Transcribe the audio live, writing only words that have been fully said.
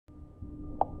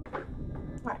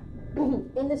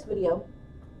In this video,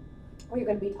 we're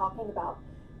going to be talking about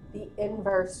the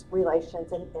inverse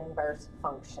relations and inverse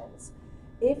functions.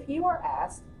 If you are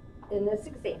asked in this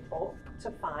example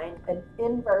to find an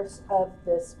inverse of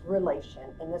this relation,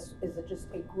 and this is just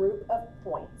a group of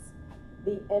points,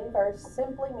 the inverse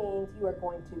simply means you are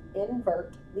going to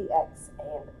invert the x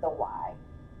and the y.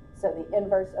 So the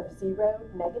inverse of 0,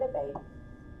 -8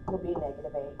 will be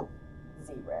 -8,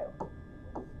 0.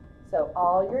 So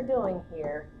all you're doing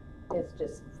here is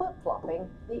just flip-flopping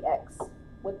the x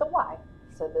with the y.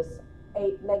 So this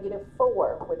 8,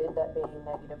 -4 would end up being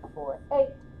 -4,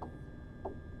 8.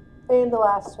 And the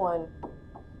last one,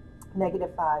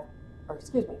 -5, or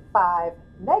excuse me, 5,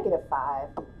 -5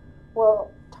 will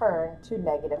turn to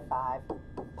 -5,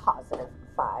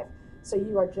 +5. So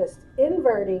you are just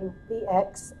inverting the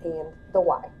x and the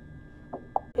y.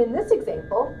 In this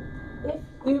example, if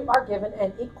you are given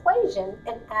an equation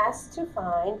and asked to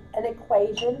find an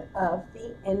equation of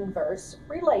the inverse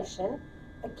relation,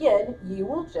 again, you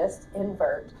will just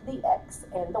invert the x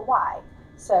and the y.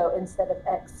 So instead of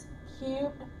x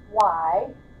cubed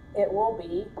y, it will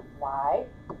be y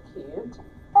cubed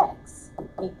x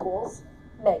equals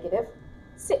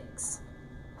 -6.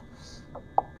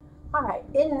 All right,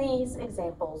 in these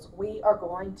examples, we are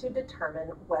going to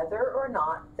determine whether or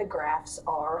not the graphs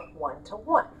are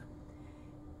one-to-one.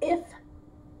 If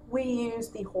we use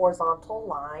the horizontal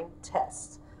line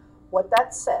test, what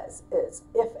that says is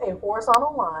if a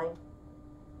horizontal line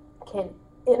can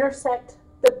intersect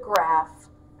the graph,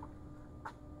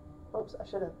 oops, I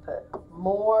should have put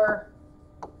more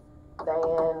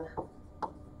than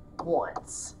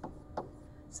once.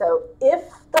 So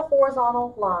if the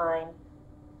horizontal line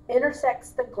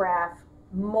intersects the graph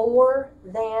more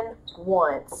than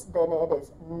once, then it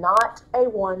is not a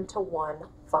one-to-one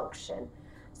function.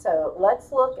 So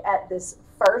let's look at this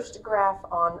first graph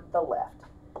on the left.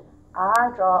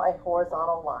 I draw a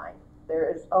horizontal line. There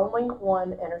is only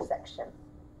one intersection.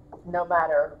 No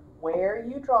matter where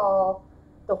you draw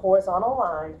the horizontal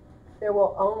line, there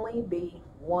will only be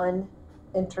one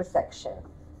intersection.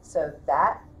 So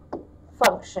that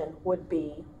function would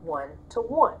be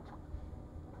one-to-one.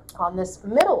 On this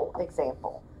middle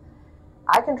example,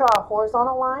 I can draw a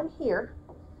horizontal line here.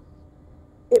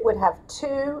 It would have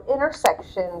two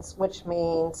intersections, which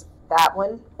means that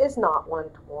one is not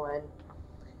one-to-one.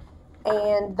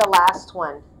 And the last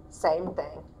one, same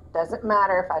thing. Doesn't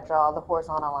matter if I draw the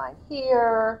horizontal line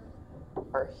here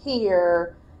or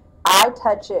here. I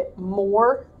touch it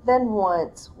more than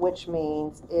once, which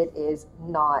means it is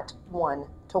not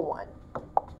one-to-one.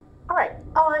 All right,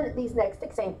 on these next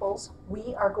examples,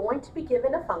 we are going to be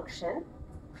given a function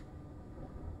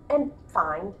and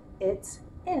find its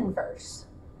inverse.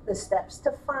 The steps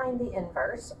to find the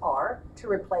inverse are to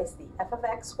replace the f of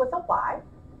x with a y,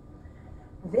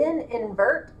 then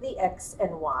invert the x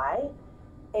and y,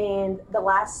 and the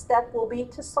last step will be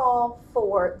to solve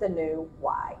for the new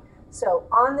y. So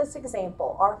on this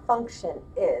example, our function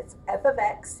is f of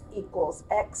x equals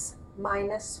x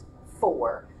minus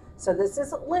 4. So this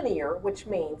is linear, which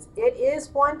means it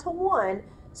is one-to-one,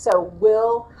 so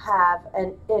we'll have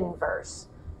an inverse.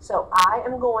 So I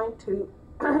am going to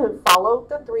follow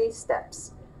the 3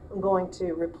 steps. I'm going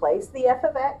to replace the f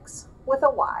of x with a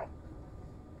y.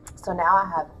 So now I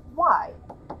have y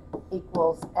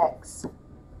equals x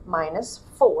minus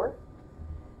 4.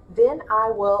 Then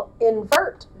I will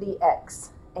invert the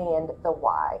x and the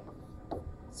y.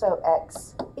 So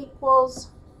x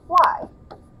equals y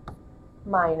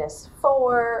minus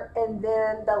 4, and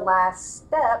then the last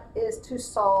step is to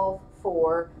solve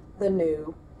for the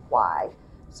new y.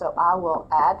 So I will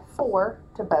add 4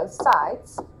 to both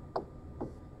sides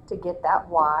to get that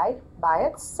y by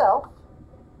itself.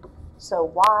 So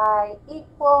y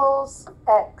equals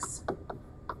x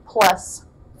plus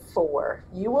 4.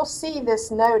 You will see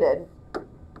this noted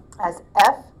as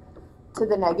f to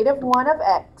the -1 of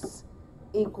x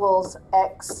equals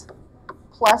x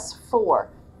plus 4.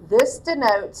 This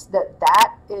denotes that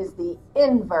that is the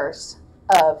inverse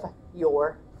of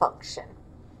your function.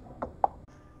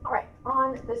 All right,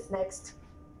 on this next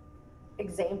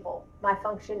example, my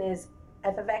function is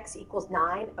f of x equals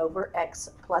 9 over x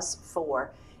plus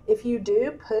 4. If you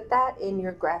do put that in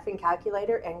your graphing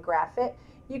calculator and graph it,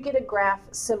 you get a graph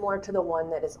similar to the one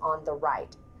that is on the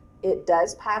right. It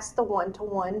does pass the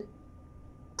one-to-one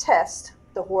test,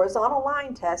 the horizontal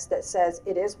line test that says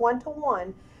it is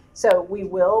one-to-one, so we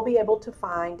will be able to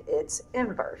find its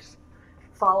inverse.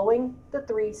 Following the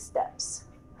 3 steps,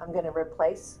 I'm going to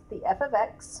replace the f of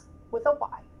x with a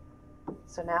y.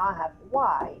 So now I have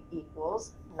y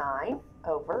equals 9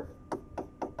 over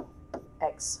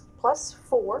x plus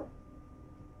 4.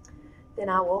 Then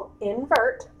I will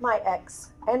invert my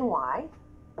x and y.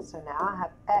 So now I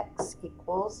have x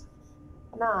equals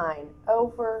 9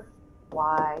 over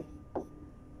y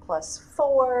plus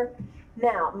 4.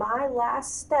 Now, my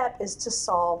last step is to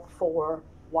solve for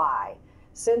y.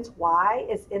 Since y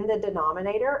is in the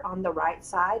denominator on the right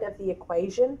side of the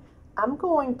equation, I'm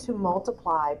going to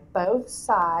multiply both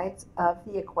sides of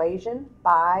the equation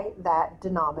by that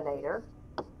denominator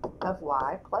of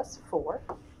y plus 4.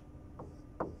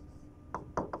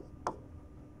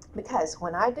 Because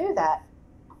when I do that,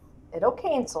 it'll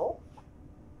cancel.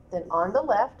 Then on the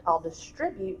left, I'll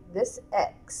distribute this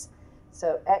x.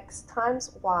 So x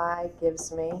times y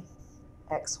gives me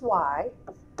xy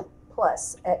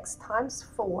plus x times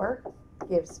 4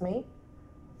 gives me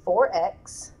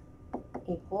 4x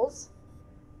equals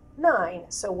 9.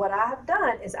 So what I have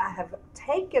done is I have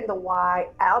taken the y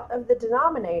out of the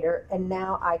denominator and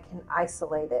now I can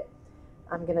isolate it.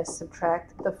 I'm going to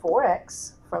subtract the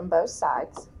 4x from both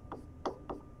sides.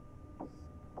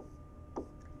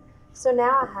 So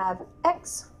now I have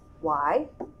xy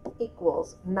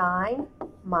equals 9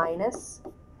 minus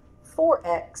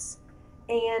 4x,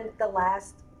 and the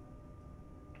last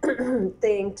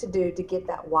thing to do to get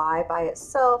that y by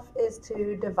itself is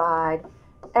to divide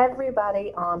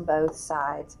everybody on both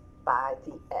sides by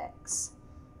the x.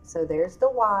 So there's the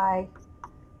y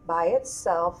by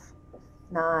itself.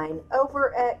 9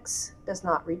 over x does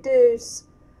not reduce,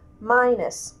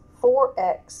 minus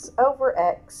 4x over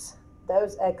x.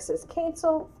 Those x's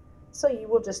cancel, so you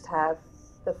will just have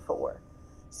the 4.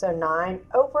 So 9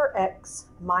 over x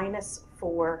minus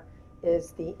 4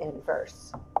 is the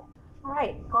inverse. All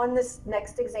right, on this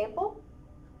next example,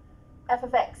 f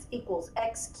of x equals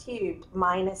x cubed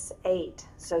minus 8.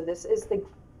 So this is the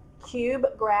cube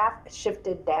graph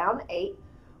shifted down 8,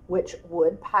 which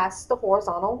would pass the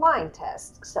horizontal line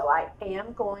test. So I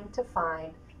am going to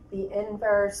find the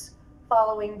inverse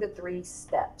following the 3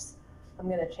 steps. I'm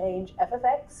going to change f of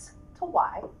x to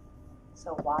y.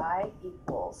 So y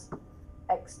equals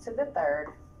x to the third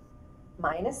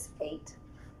minus 8.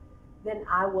 Then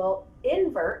I will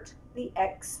invert the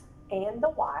x and the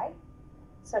y.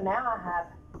 So now I have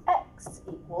x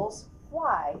equals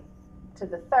y to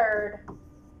the third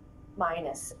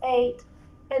minus 8.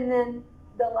 And then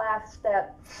the last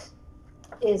step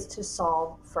is to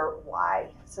solve for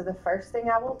y. So the first thing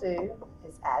I will do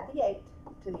is add the 8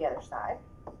 to the other side.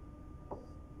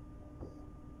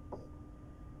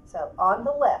 So on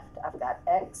the left, I've got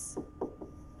x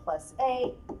plus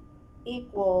 8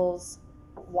 equals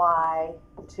y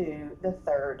to the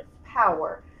third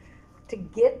power. To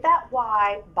get that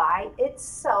y by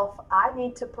itself, I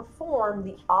need to perform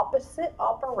the opposite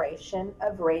operation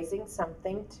of raising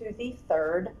something to the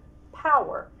third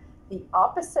power. The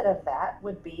opposite of that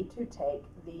would be to take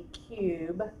the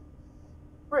cube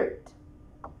root.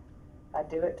 If I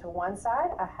do it to one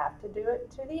side, I have to do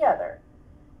it to the other.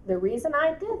 The reason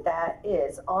I did that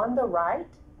is on the right,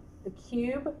 the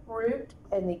cube root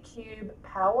and the cube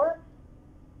power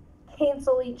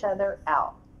cancel each other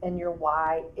out, and your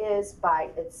y is by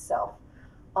itself.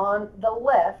 On the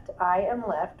left, I am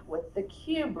left with the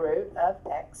cube root of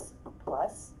x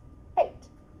plus 8.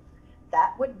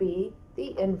 That would be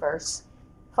the inverse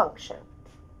function.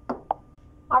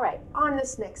 All right, on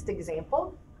this next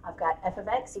example, I've got f of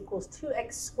x equals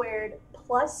 2x squared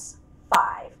plus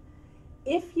 5.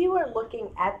 If you are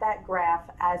looking at that graph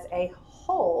as a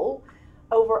whole,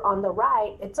 over on the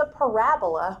right, it's a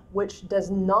parabola which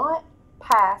does not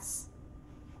pass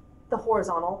the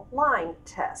horizontal line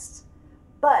test.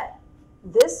 But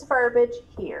this verbiage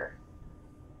here,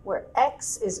 where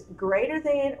x is greater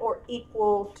than or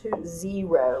equal to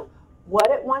 0, what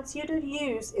it wants you to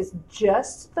use is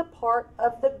just the part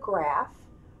of the graph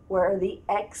where the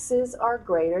x's are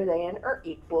greater than or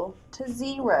equal to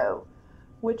 0.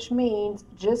 Which means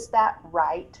just that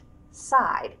right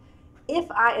side. If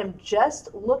I am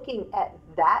just looking at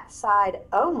that side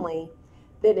only,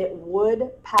 then it would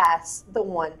pass the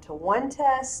one-to-one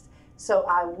test, so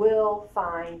I will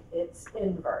find its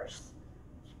inverse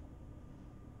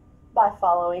by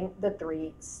following the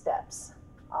 3 steps.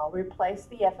 I'll replace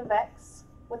the f of x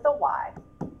with a y.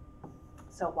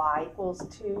 So y equals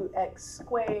 2x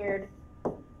squared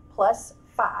plus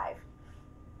 5.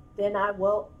 Then I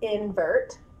will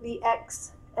invert the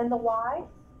x and the y.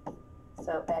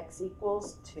 So x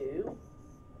equals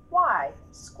 2y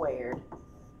squared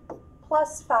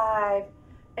plus 5,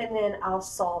 and then I'll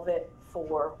solve it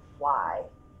for y.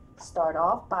 Start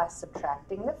off by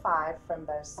subtracting the 5 from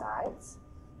both sides.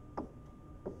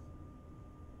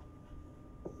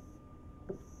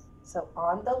 So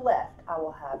on the left, I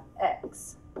will have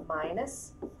x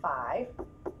minus 5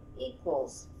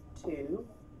 equals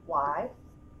 2y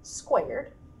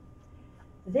squared.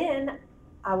 Then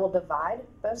I will divide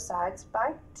both sides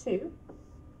by 2.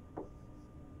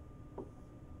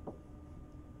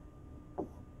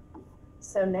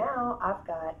 So now I've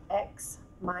got x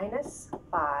minus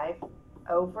 5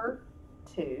 over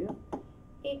 2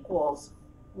 equals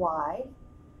y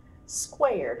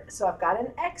squared. So I've got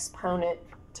an exponent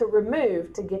to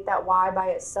remove to get that y by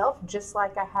itself, just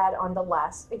like I had on the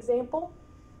last example.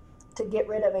 To get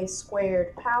rid of a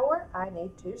squared power, I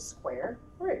need to square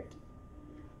root.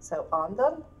 So on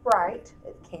the right,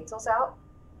 it cancels out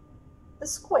the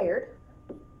squared.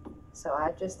 So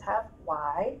I just have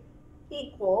y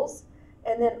equals,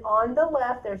 and then on the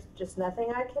left, there's just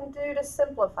nothing I can do to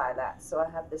simplify that. So I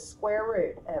have the square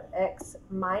root of x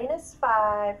minus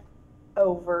 5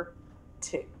 over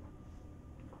 2.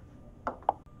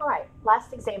 All right,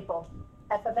 last example.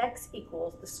 F of x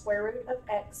equals the square root of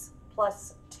x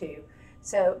plus 2.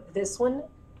 So this one,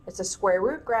 it's a square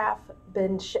root graph,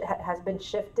 has been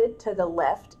shifted to the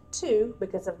left 2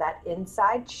 because of that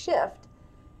inside shift.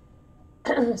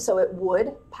 So it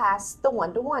would pass the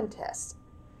 1-to-1 test.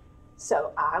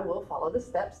 So I will follow the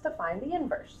steps to find the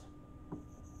inverse.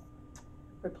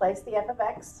 Replace the f of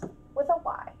x with a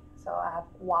y. So I have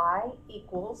y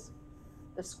equals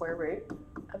the square root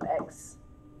of x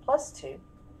plus 2.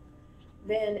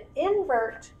 Then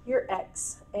invert your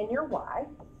x and your y.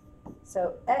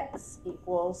 So x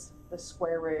equals the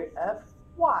square root of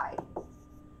y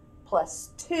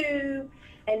plus 2.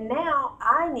 And now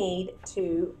I need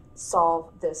to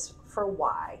solve this for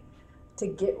y. To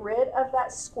get rid of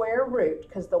that square root,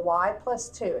 because the y plus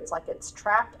 2, it's like it's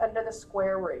trapped under the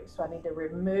square root. So I need to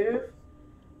remove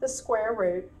the square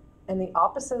root, and the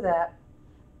opposite of that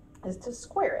is to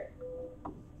square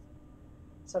it.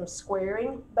 So I'm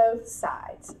squaring both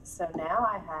sides. So now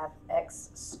I have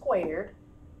x squared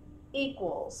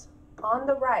equals, on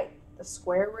the right, the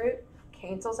square root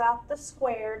cancels out the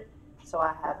squared. So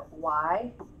I have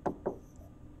y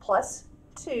plus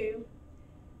 2.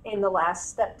 And the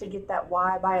last step to get that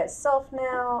y by itself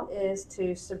now is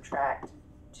to subtract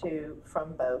 2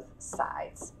 from both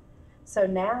sides. So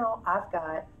now I've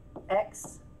got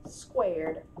x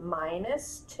squared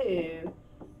minus 2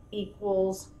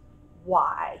 equals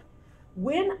y.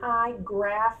 When I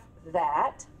graph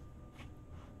that,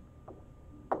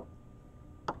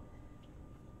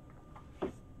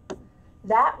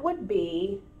 that would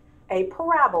be a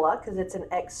parabola, because it's an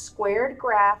x squared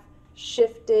graph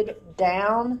shifted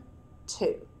down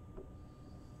 2.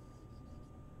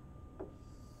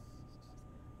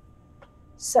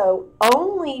 So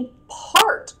only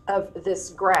part of this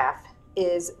graph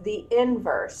is the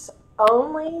inverse,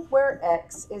 only where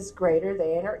x is greater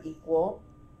than or equal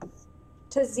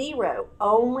to 0,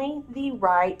 only the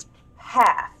right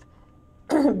half,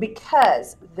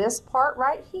 because this part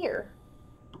right here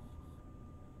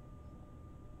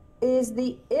is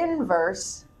the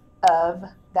inverse of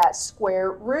that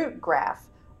square root graph,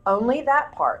 only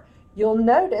that part. You'll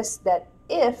notice that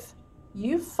if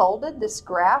you folded this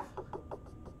graph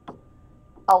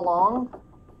along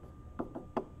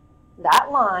that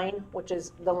line, which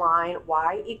is the line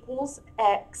y equals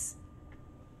x,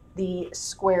 the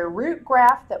square root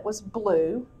graph that was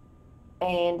blue,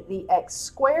 and the x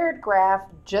squared graph,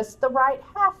 just the right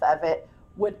half of it,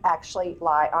 would actually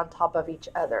lie on top of each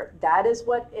other. That is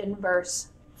what inverse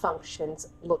functions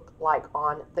look like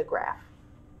on the graph.